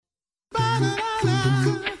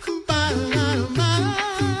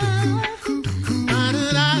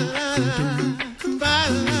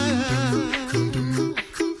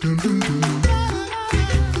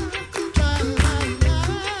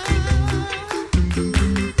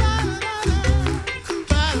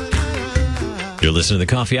You're listening to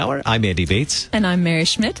The Coffee Hour. I'm Andy Bates. And I'm Mary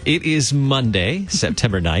Schmidt. It is Monday,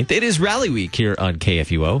 September 9th. It is Rally Week here on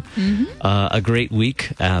KFUO. A great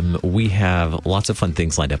week. We have lots of fun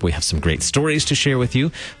things lined up. We have some great stories to share with you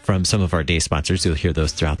from some of our day sponsors. You'll hear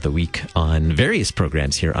those throughout the week on various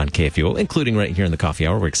programs here on KFUO, including right here in The Coffee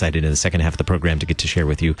Hour. We're excited in the second half of the program to get to share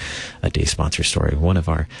with you a day sponsor story. One of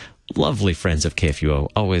our lovely friends of KFUO.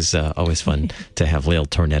 Always fun to have Lael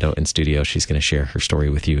Tornetto in studio. She's going to share her story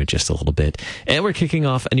with you in just a little bit. And we're kicking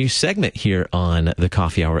off a new segment here on The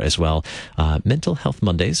Coffee Hour as well. Mental Health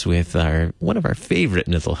Mondays with one of our favorite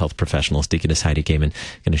mental health professionals, Deaconess Heidi Gaiman,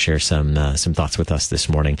 going to share some thoughts with us this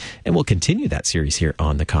morning. And we'll continue that series here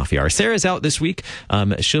on The Coffee Hour. Sarah's out this week.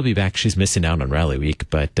 She'll be back. She's missing out on Rally Week,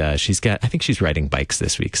 but I think she's riding bikes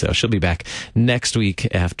this week. So she'll be back next week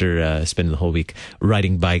after spending the whole week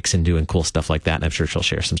riding bikes and doing cool stuff like that. And I'm sure she'll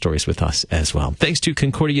share some stories with us as well. Thanks to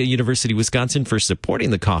Concordia University, Wisconsin for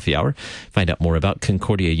supporting The Coffee Hour. Find out more about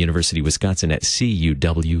Concordia University, Wisconsin at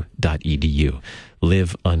cuw.edu.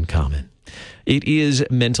 Live uncommon. It is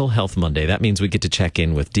Mental Health Monday. That means we get to check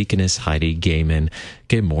in with Deaconess Heidi Gaiman.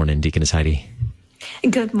 Good morning, Deaconess Heidi.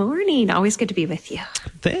 Good morning. Always good to be with you.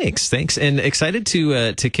 Thanks. And excited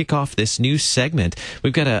to kick off this new segment.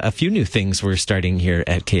 We've got a few new things we're starting here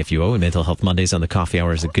at KFUO, and Mental Health Mondays on The Coffee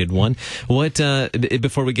Hour is a good one.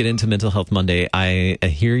 Before we get into Mental Health Monday, I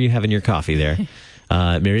hear you having your coffee there.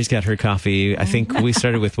 Mary's got her coffee. I think we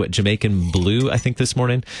started with Jamaican Blue, I think, this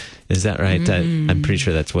morning. Is that right? I'm pretty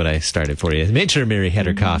sure that's what I started for you. Made sure Mary had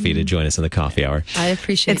her coffee to join us in the coffee hour. I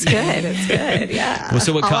appreciate it. It's good. Yeah. Well,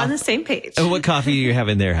 so all on the same page. What coffee are you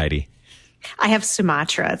having there, Heidi? I have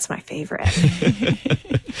Sumatra. It's my favorite.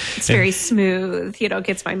 It's very smooth.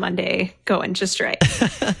 Gets my Monday going just right.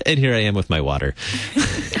 And here I am with my water.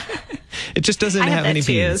 It just doesn't have any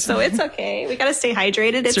beans. So it's okay. We got to stay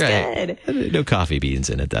hydrated. It's right. Good. No coffee beans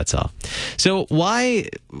in it. That's all. So why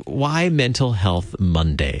Mental Health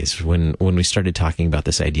Mondays? When we started talking about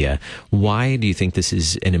this idea, why do you think this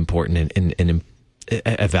is an important and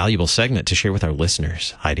a valuable segment to share with our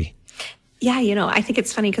listeners, Heidi? Yeah, I think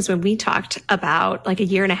it's funny because when we talked about like a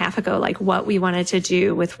year and a half ago, like what we wanted to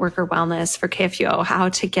do with worker wellness for KFUO, how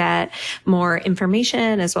to get more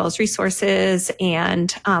information as well as resources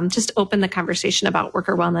and just open the conversation about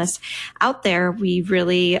worker wellness out there, we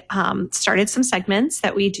really started some segments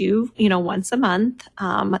that we do, once a month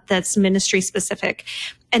that's ministry specific.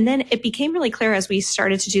 And then it became really clear as we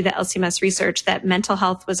started to do the LCMS research that mental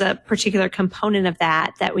health was a particular component of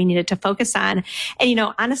that we needed to focus on. And,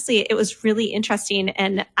 honestly, it was really interesting.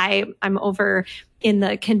 And I'm over in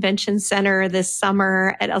the convention center this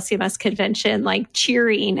summer at LCMS convention, like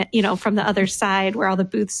cheering, from the other side where all the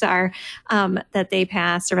booths are, that they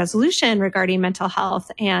passed a resolution regarding mental health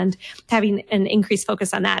and having an increased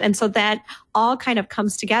focus on that. And so that all kind of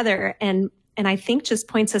comes together and I think just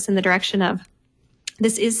points us in the direction of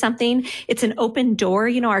this is something, it's an open door.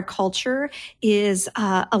 Our culture is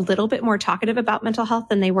a little bit more talkative about mental health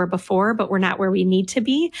than they were before, but we're not where we need to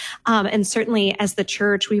be. And certainly as the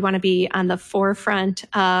church, we want to be on the forefront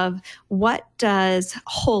of what does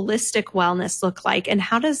holistic wellness look like and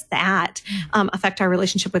how does that affect our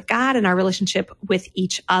relationship with God and our relationship with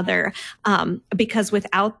each other? Because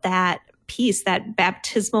without that piece, that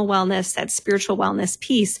baptismal wellness, that spiritual wellness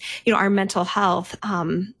piece, our mental health,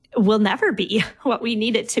 will never be what we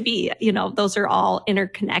need it to be. Those are all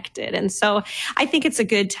interconnected. And so I think it's a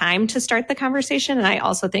good time to start the conversation. And I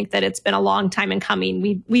also think that it's been a long time in coming.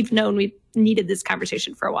 We've known we've needed this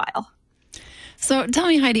conversation for a while. So tell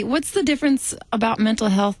me, Heidi, what's the difference about mental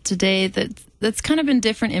health today that's kind of been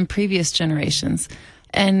different in previous generations?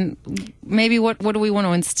 And maybe what do we want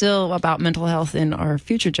to instill about mental health in our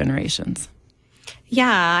future generations?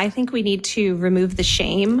 Yeah, I think we need to remove the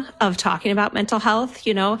shame of talking about mental health,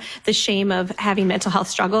 the shame of having mental health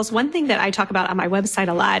struggles. One thing that I talk about on my website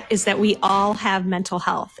a lot is that we all have mental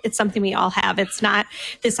health. It's something we all have. It's not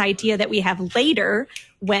this idea that we have later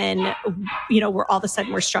when, we're all of a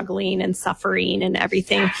sudden we're struggling and suffering and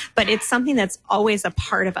everything, but it's something that's always a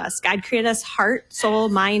part of us. God created us heart, soul,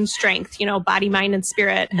 mind, strength, body, mind, and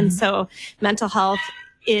spirit. Mm-hmm. And so mental health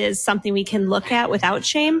is something we can look at without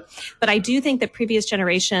shame. But I do think that previous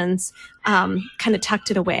generations kind of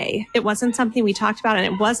tucked it away. It wasn't something we talked about, and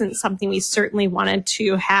it wasn't something we certainly wanted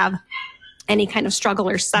to have any kind of struggle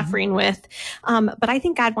or suffering with. But I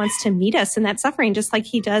think God wants to meet us in that suffering, just like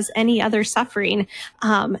he does any other suffering.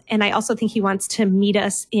 And I also think he wants to meet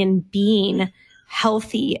us in being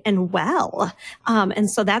healthy and well.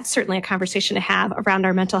 And so that's certainly a conversation to have around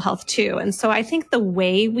our mental health too. And so I think the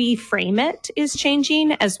way we frame it is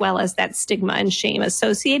changing, as well as that stigma and shame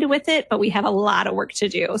associated with it. But we have a lot of work to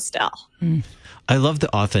do still. I love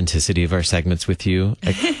the authenticity of our segments with you.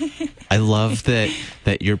 I love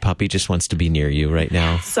that your puppy just wants to be near you right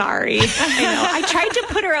now. Sorry. I know. I tried to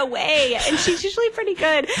put her away, and she's usually pretty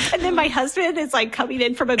good. And then my husband is like coming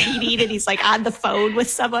in from a meeting, and he's like on the phone with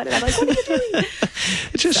someone, and I'm like, what are you doing?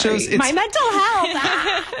 It just shows my mental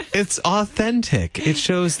health. It's authentic. It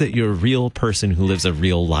shows that you're a real person who lives a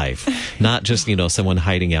real life, not just, someone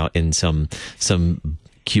hiding out in some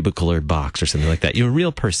cubicle or box or something like that. You're a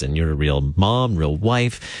real person. You're a real mom, real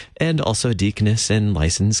wife, and also a deaconess and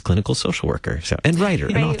licensed clinical social worker, and writer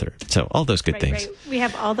and author. So all those good things. Right. We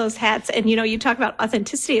have all those hats. And, you talk about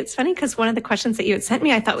authenticity. It's funny because one of the questions that you had sent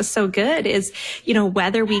me I thought was so good is,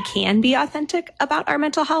 whether we can be authentic about our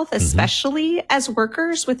mental health, especially as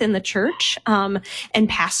workers within the church, and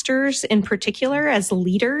pastors in particular as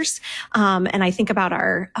leaders. And I think about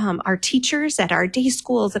our teachers at our day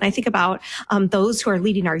schools, and I think about those who are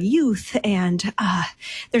leading our youth, and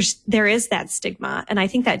there is that stigma, and I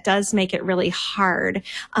think that does make it really hard.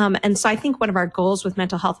 And so I think one of our goals with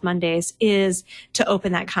Mental Health Mondays is to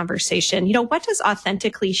open that conversation. What does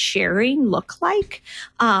authentically sharing look like,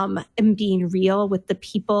 and being real with the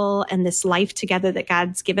people and this life together that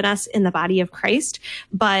God's given us in the body of Christ,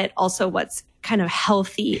 but also what's kind of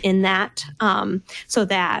healthy in that, so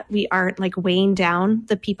that we aren't like weighing down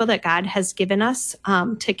the people that God has given us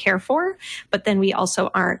to care for, but then we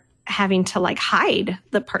also aren't having to like hide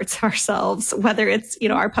the parts of ourselves, whether it's,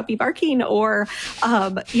 our puppy barking or,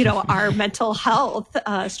 our mental health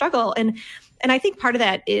struggle. And I think part of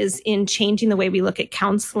that is in changing the way we look at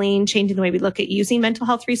counseling, changing the way we look at using mental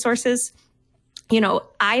health resources.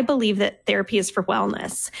 I believe that therapy is for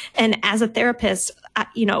wellness. And as a therapist,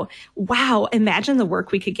 wow, imagine the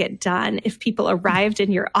work we could get done if people arrived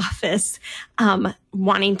in your office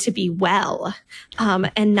wanting to be well,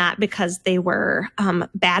 and not because they were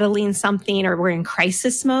battling something or were in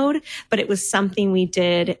crisis mode, but it was something we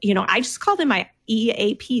did. I just called in my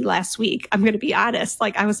EAP last week. I'm going to be honest.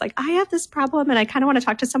 I was like, I have this problem and I kind of want to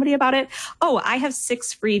talk to somebody about it. Oh, I have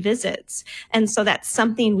 6 free visits. And so that's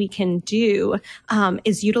something we can do,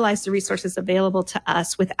 is utilize the resources available to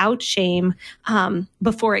us without shame,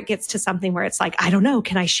 before it gets to something where it's like, I don't know,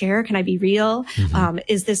 can I share? Can I be real?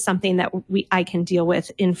 Is this something that I can deal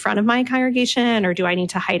with in front of my congregation, or do I need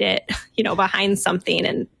to hide it, behind something?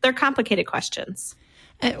 And they're complicated questions.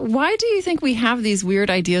 Why do you think we have these weird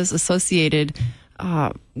ideas associated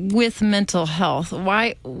with mental health?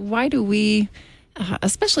 Why do we,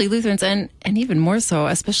 especially Lutherans and even more so,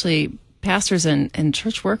 especially pastors and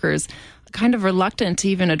church workers, kind of reluctant to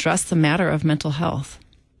even address the matter of mental health?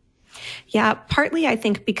 Yeah, partly I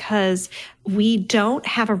think because we don't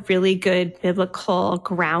have a really good biblical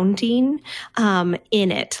grounding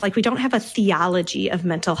in it. We don't have a theology of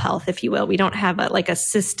mental health, if you will. We don't have a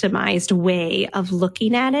systemized way of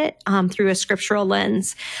looking at it through a scriptural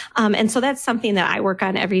lens. And so that's something that I work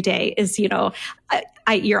on every day is,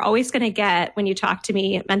 you're always going to get, when you talk to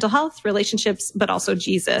me, mental health, relationships, but also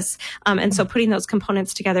Jesus. And so putting those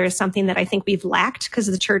components together is something that I think we've lacked because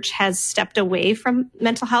the church has stepped away from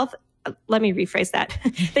mental health. Let me rephrase that.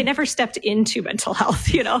 They never stepped into mental health.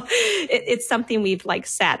 It's something we've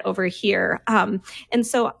sat over here. And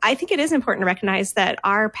so I think it is important to recognize that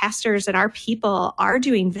our pastors and our people are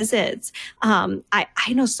doing visits. I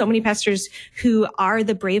know so many pastors who are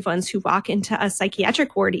the brave ones who walk into a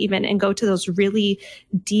psychiatric ward even and go to those really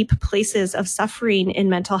deep places of suffering in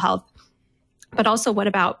mental health. But also, what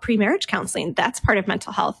about pre-marriage counseling? That's part of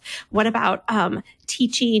mental health. What about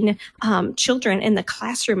teaching children in the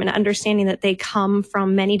classroom and understanding that they come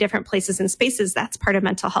from many different places and spaces? That's part of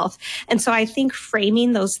mental health. And so I think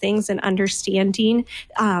framing those things and understanding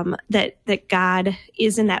that God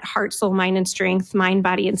is in that heart, soul, mind, and strength, mind,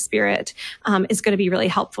 body, and spirit is going to be really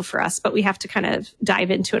helpful for us. But we have to kind of dive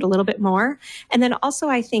into it a little bit more. And then also,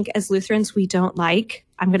 I think as Lutherans, we don't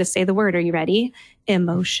I'm going to say the word. Are you ready?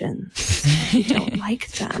 Emotions. We don't like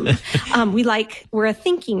them. We're a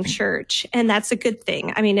thinking church, and that's a good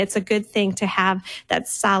thing. I mean, it's a good thing to have that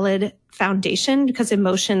solid foundation because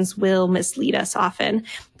emotions will mislead us often.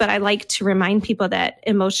 But I like to remind people that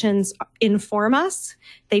emotions inform us.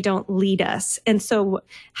 They don't lead us. And so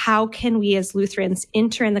how can we as Lutherans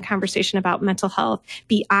enter in the conversation about mental health,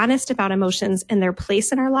 be honest about emotions and their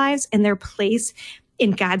place in our lives and their place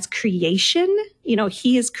in God's creation?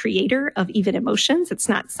 He is creator of even emotions. It's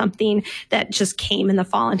not something that just came in the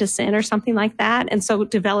fall into sin or something like that. And so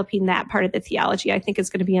developing that part of the theology, I think, is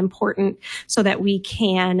going to be important so that we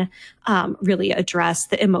can really address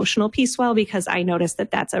the emotional piece well, because I noticed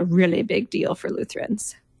that that's a really big deal for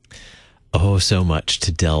Lutherans. Oh, so much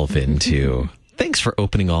to delve into. Thanks for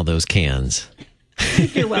opening all those cans.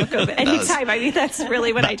 You're welcome. Anytime. I mean, that's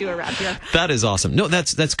really what I do around here. That is awesome. No,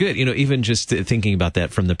 that's good. Even just thinking about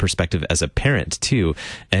that from the perspective as a parent too,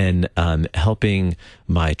 and helping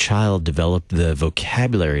my child develop the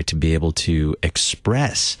vocabulary to be able to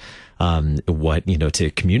express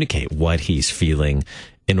to communicate what he's feeling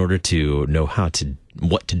in order to know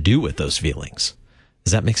what to do with those feelings.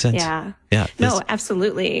 Does that make sense? Yeah. Yeah. No,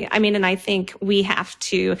 absolutely. I mean, and I think we have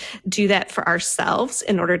to do that for ourselves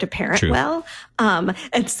in order to parent well. But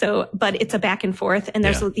it's a back and forth, and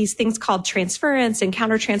there's these things called transference and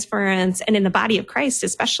countertransference. And in the body of Christ,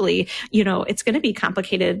 especially, it's going to be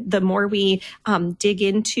complicated. The more we dig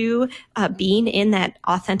into being in that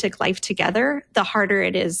authentic life together, the harder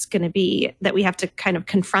it is going to be that we have to kind of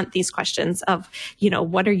confront these questions of,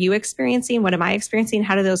 what are you experiencing? What am I experiencing?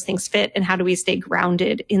 How do those things fit? And how do we stay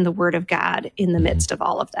grounded in the Word of God in the midst of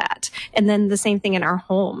all of that? And then the same thing in our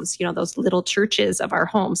homes, those little churches of our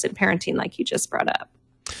homes and parenting, like you just brought up.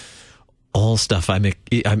 All stuff I'm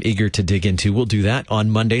eager to dig into. We'll do that on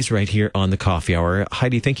Mondays right here on the Coffee Hour.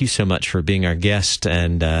 Heidi, thank you so much for being our guest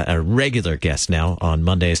and a regular guest now on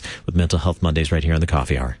Mondays with Mental Health Mondays right here on the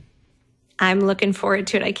Coffee Hour. I'm looking forward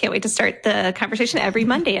to it. I can't wait to start the conversation every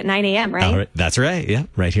Monday at 9 a.m., right? All right. That's right. Yeah,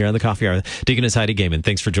 right here on the Coffee Hour. Deaconess Heidi Gaiman,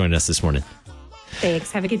 thanks for joining us this morning.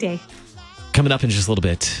 Thanks. Have a good day. Coming up in just a little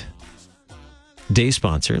bit, day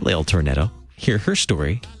sponsor, Lael Tornetto. Hear her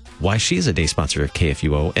story, why she's a day sponsor of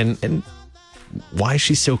KFUO, and why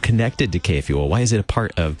she's so connected to KFUO. Why is it a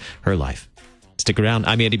part of her life? Stick around.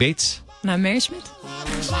 I'm Andy Bates. And I'm Mary Schmidt.